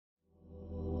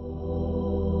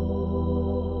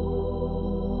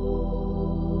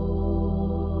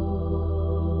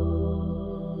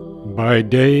by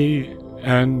day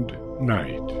and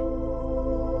night.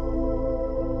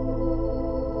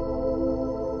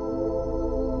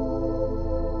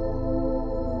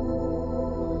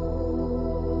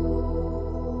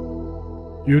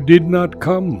 You did not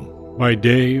come by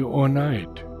day or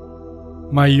night.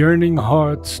 My yearning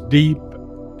heart's deep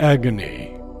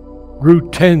agony grew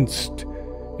tensed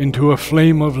into a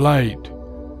flame of light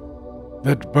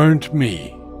that burnt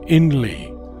me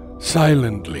inly,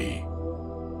 silently.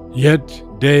 Yet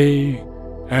day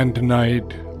and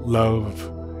night,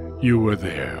 love, you were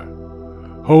there,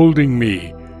 holding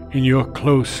me in your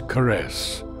close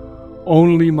caress.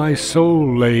 Only my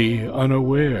soul lay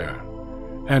unaware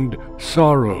and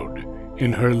sorrowed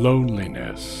in her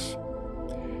loneliness.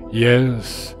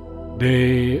 Yes,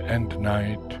 day and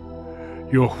night,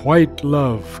 your white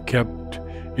love kept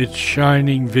its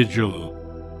shining vigil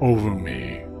over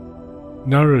me,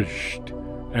 nourished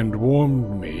and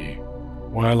warmed me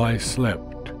while I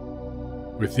slept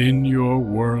within your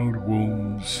world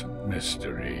womb's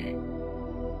mystery.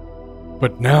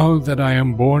 But now that I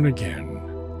am born again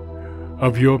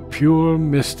of your pure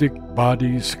mystic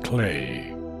body's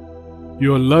clay,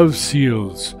 your love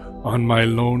seals on my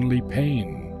lonely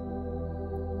pain,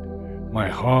 my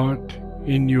heart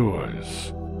in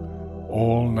yours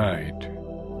all night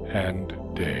and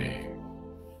day.